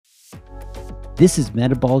This is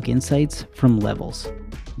Metabolic Insights from Levels,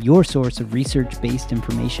 your source of research-based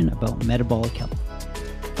information about metabolic health.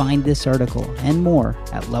 Find this article and more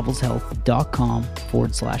at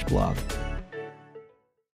levelshealth.com/blog.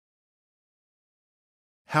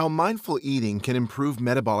 How mindful eating can improve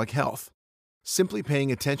metabolic health. Simply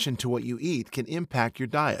paying attention to what you eat can impact your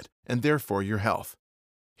diet and therefore your health.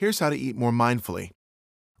 Here's how to eat more mindfully.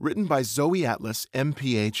 Written by Zoe Atlas,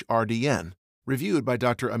 MPH, RDN. Reviewed by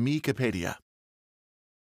Dr. Ami Kapadia.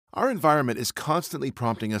 Our environment is constantly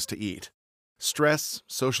prompting us to eat. Stress,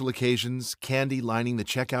 social occasions, candy lining the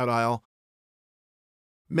checkout aisle.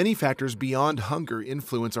 Many factors beyond hunger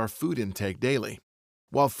influence our food intake daily.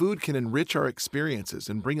 While food can enrich our experiences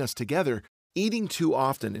and bring us together, eating too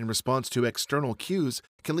often in response to external cues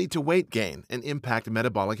can lead to weight gain and impact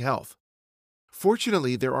metabolic health.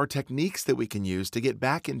 Fortunately, there are techniques that we can use to get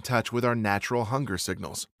back in touch with our natural hunger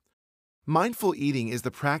signals. Mindful eating is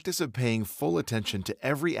the practice of paying full attention to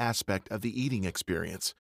every aspect of the eating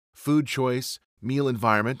experience: food choice, meal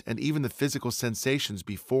environment, and even the physical sensations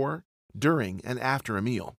before, during, and after a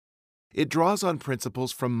meal. It draws on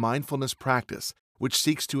principles from mindfulness practice, which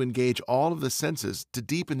seeks to engage all of the senses to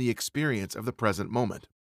deepen the experience of the present moment.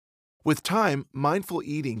 With time, mindful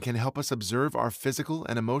eating can help us observe our physical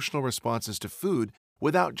and emotional responses to food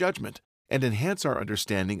without judgment and enhance our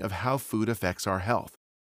understanding of how food affects our health.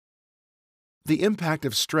 The impact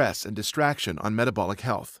of stress and distraction on metabolic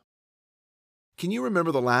health. Can you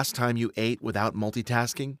remember the last time you ate without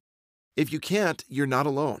multitasking? If you can't, you're not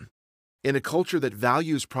alone. In a culture that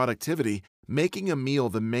values productivity, making a meal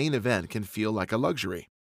the main event can feel like a luxury.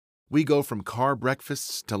 We go from car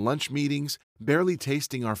breakfasts to lunch meetings, barely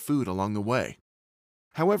tasting our food along the way.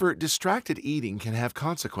 However, distracted eating can have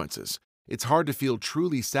consequences. It's hard to feel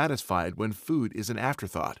truly satisfied when food is an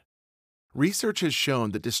afterthought. Research has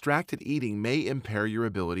shown that distracted eating may impair your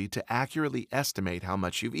ability to accurately estimate how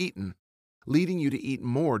much you've eaten, leading you to eat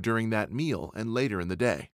more during that meal and later in the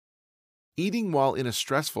day. Eating while in a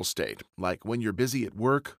stressful state, like when you're busy at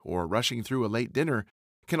work or rushing through a late dinner,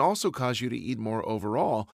 can also cause you to eat more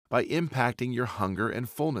overall by impacting your hunger and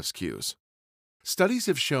fullness cues. Studies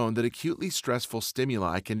have shown that acutely stressful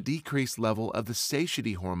stimuli can decrease level of the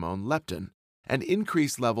satiety hormone leptin and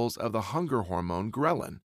increase levels of the hunger hormone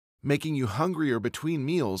ghrelin, making you hungrier between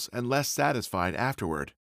meals and less satisfied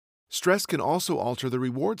afterward. Stress can also alter the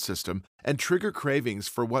reward system and trigger cravings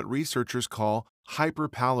for what researchers call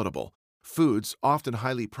hyperpalatable foods, often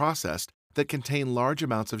highly processed, that contain large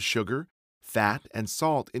amounts of sugar, fat, and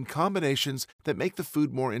salt in combinations that make the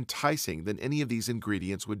food more enticing than any of these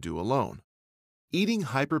ingredients would do alone. Eating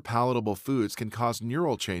hyperpalatable foods can cause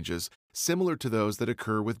neural changes similar to those that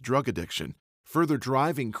occur with drug addiction, further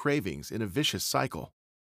driving cravings in a vicious cycle.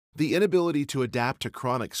 The inability to adapt to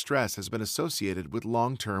chronic stress has been associated with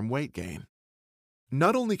long-term weight gain.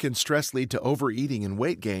 Not only can stress lead to overeating and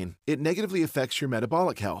weight gain, it negatively affects your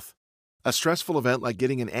metabolic health. A stressful event like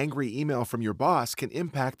getting an angry email from your boss can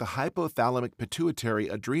impact the hypothalamic pituitary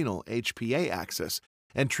adrenal HPA axis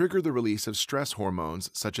and trigger the release of stress hormones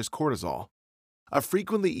such as cortisol. A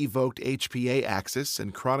frequently evoked HPA axis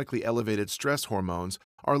and chronically elevated stress hormones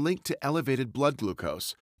are linked to elevated blood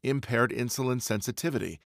glucose, impaired insulin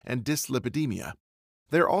sensitivity, and dyslipidemia.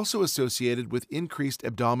 They're also associated with increased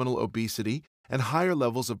abdominal obesity and higher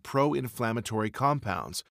levels of pro-inflammatory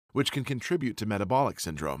compounds, which can contribute to metabolic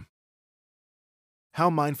syndrome. How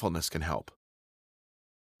mindfulness can help.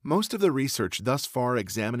 Most of the research thus far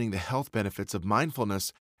examining the health benefits of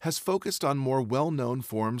mindfulness has focused on more well-known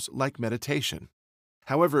forms like meditation.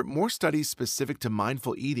 However, more studies specific to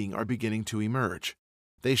mindful eating are beginning to emerge.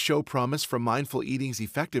 They show promise for mindful eating's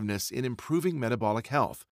effectiveness in improving metabolic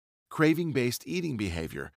health, craving-based eating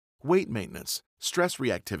behavior, weight maintenance, stress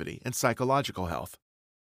reactivity, and psychological health.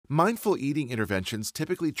 Mindful eating interventions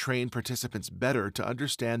typically train participants better to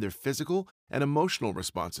understand their physical and emotional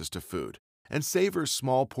responses to food and savor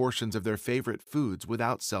small portions of their favorite foods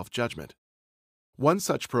without self-judgment. One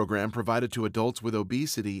such program provided to adults with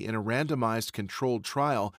obesity in a randomized controlled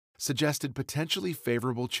trial suggested potentially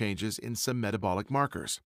favorable changes in some metabolic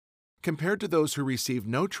markers. Compared to those who received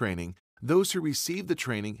no training, those who received the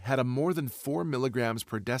training had a more than 4 milligrams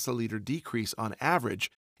per deciliter decrease on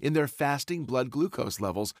average in their fasting blood glucose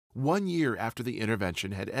levels 1 year after the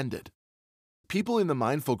intervention had ended. People in the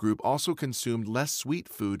mindful group also consumed less sweet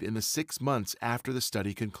food in the 6 months after the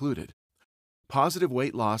study concluded. Positive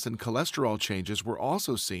weight loss and cholesterol changes were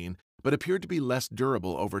also seen, but appeared to be less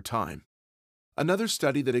durable over time. Another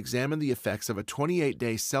study that examined the effects of a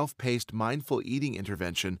 28-day self-paced mindful eating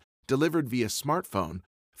intervention delivered via smartphone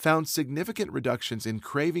found significant reductions in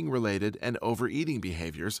craving-related and overeating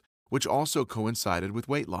behaviors, which also coincided with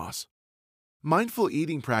weight loss. Mindful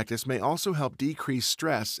eating practice may also help decrease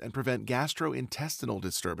stress and prevent gastrointestinal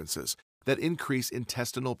disturbances that increase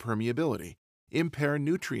intestinal permeability, impair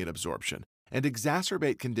nutrient absorption, and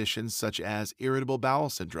exacerbate conditions such as irritable bowel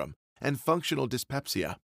syndrome and functional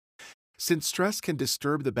dyspepsia. Since stress can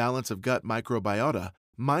disturb the balance of gut microbiota,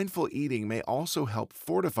 mindful eating may also help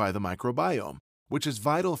fortify the microbiome, which is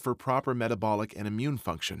vital for proper metabolic and immune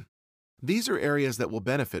function. These are areas that will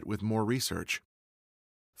benefit with more research.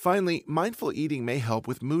 Finally, mindful eating may help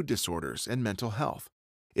with mood disorders and mental health.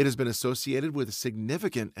 It has been associated with a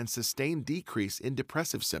significant and sustained decrease in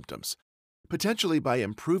depressive symptoms, potentially by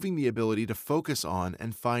improving the ability to focus on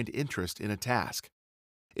and find interest in a task.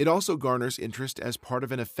 It also garners interest as part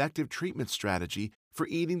of an effective treatment strategy for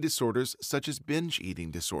eating disorders such as binge eating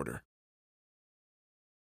disorder.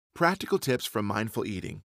 Practical tips from mindful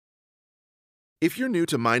eating. If you're new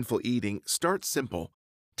to mindful eating, start simple.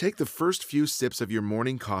 Take the first few sips of your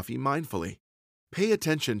morning coffee mindfully. Pay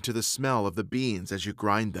attention to the smell of the beans as you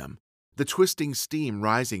grind them, the twisting steam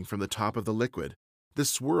rising from the top of the liquid, the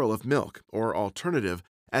swirl of milk, or alternative,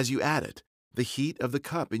 as you add it, the heat of the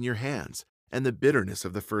cup in your hands, and the bitterness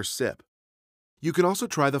of the first sip. You can also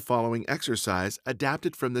try the following exercise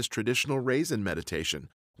adapted from this traditional raisin meditation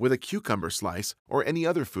with a cucumber slice or any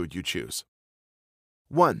other food you choose.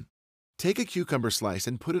 1. Take a cucumber slice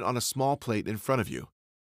and put it on a small plate in front of you.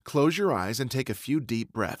 Close your eyes and take a few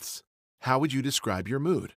deep breaths. How would you describe your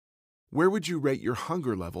mood? Where would you rate your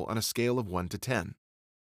hunger level on a scale of 1 to 10?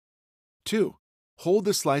 2. Hold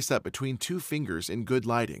the slice up between two fingers in good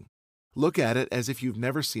lighting. Look at it as if you've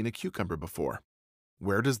never seen a cucumber before.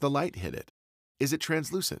 Where does the light hit it? Is it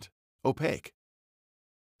translucent? Opaque?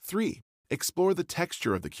 3. Explore the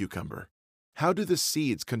texture of the cucumber. How do the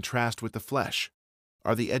seeds contrast with the flesh?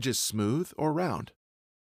 Are the edges smooth or round?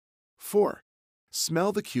 4.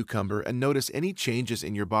 Smell the cucumber and notice any changes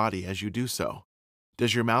in your body as you do so.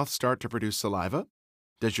 Does your mouth start to produce saliva?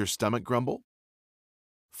 Does your stomach grumble?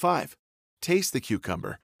 5. Taste the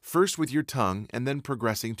cucumber, first with your tongue and then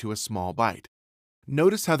progressing to a small bite.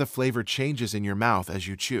 Notice how the flavor changes in your mouth as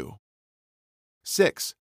you chew.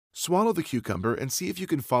 6. Swallow the cucumber and see if you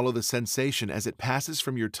can follow the sensation as it passes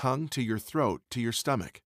from your tongue to your throat to your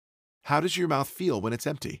stomach. How does your mouth feel when it's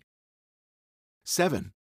empty?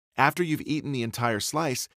 7. After you've eaten the entire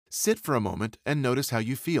slice, sit for a moment and notice how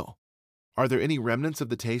you feel. Are there any remnants of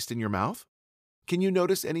the taste in your mouth? Can you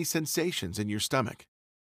notice any sensations in your stomach?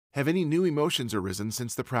 Have any new emotions arisen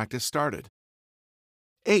since the practice started?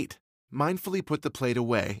 8. Mindfully put the plate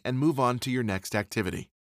away and move on to your next activity.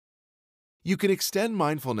 You can extend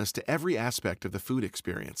mindfulness to every aspect of the food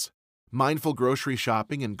experience. Mindful grocery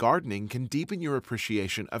shopping and gardening can deepen your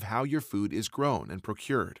appreciation of how your food is grown and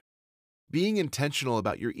procured. Being intentional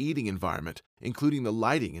about your eating environment, including the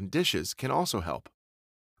lighting and dishes, can also help.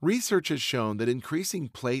 Research has shown that increasing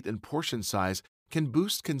plate and portion size can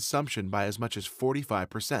boost consumption by as much as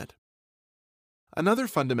 45%. Another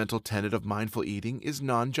fundamental tenet of mindful eating is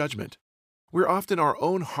non-judgment. We're often our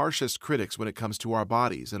own harshest critics when it comes to our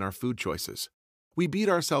bodies and our food choices. We beat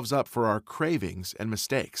ourselves up for our cravings and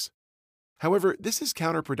mistakes. However, this is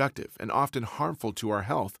counterproductive and often harmful to our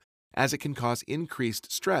health, as it can cause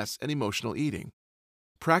increased stress and emotional eating.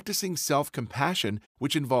 Practicing self-compassion,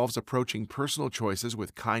 which involves approaching personal choices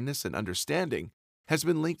with kindness and understanding, has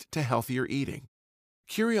been linked to healthier eating.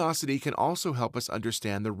 Curiosity can also help us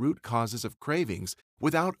understand the root causes of cravings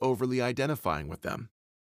without overly identifying with them.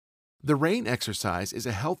 The RAIN exercise is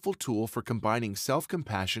a helpful tool for combining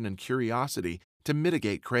self-compassion and curiosity to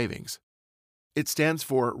mitigate cravings. It stands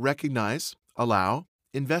for Recognize, Allow,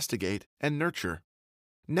 Investigate, and Nurture.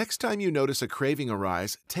 Next time you notice a craving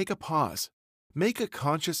arise, take a pause. Make a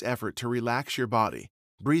conscious effort to relax your body.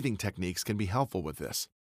 Breathing techniques can be helpful with this.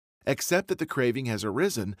 Accept that the craving has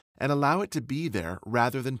arisen and allow it to be there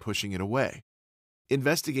rather than pushing it away.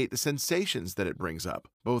 Investigate the sensations that it brings up,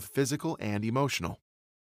 both physical and emotional.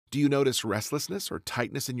 Do you notice restlessness or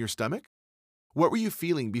tightness in your stomach? What were you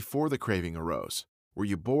feeling before the craving arose? Were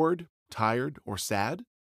you bored, tired, or sad?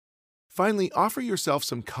 Finally, offer yourself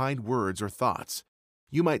some kind words or thoughts.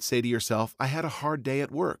 You might say to yourself, I had a hard day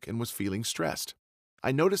at work and was feeling stressed.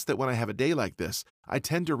 I noticed that when I have a day like this, I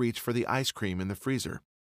tend to reach for the ice cream in the freezer.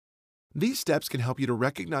 These steps can help you to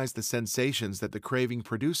recognize the sensations that the craving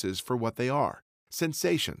produces for what they are,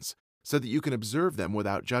 sensations, so that you can observe them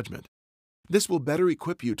without judgment. This will better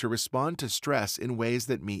equip you to respond to stress in ways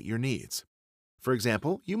that meet your needs. For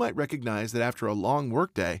example, you might recognize that after a long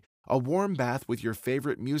workday, a warm bath with your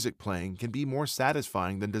favorite music playing can be more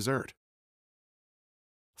satisfying than dessert.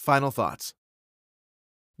 Final thoughts.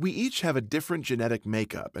 We each have a different genetic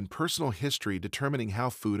makeup and personal history determining how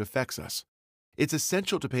food affects us. It's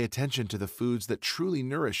essential to pay attention to the foods that truly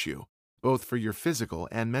nourish you, both for your physical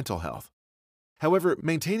and mental health. However,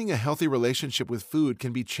 maintaining a healthy relationship with food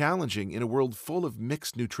can be challenging in a world full of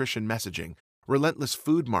mixed nutrition messaging, relentless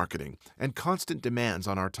food marketing, and constant demands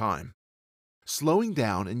on our time. Slowing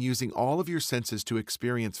down and using all of your senses to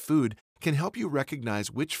experience food can help you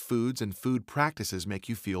recognize which foods and food practices make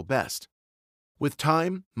you feel best. With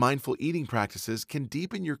time, mindful eating practices can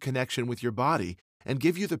deepen your connection with your body and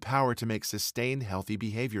give you the power to make sustained healthy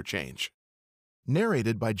behavior change.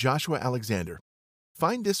 Narrated by Joshua Alexander.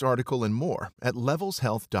 Find this article and more at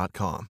levelshealth.com.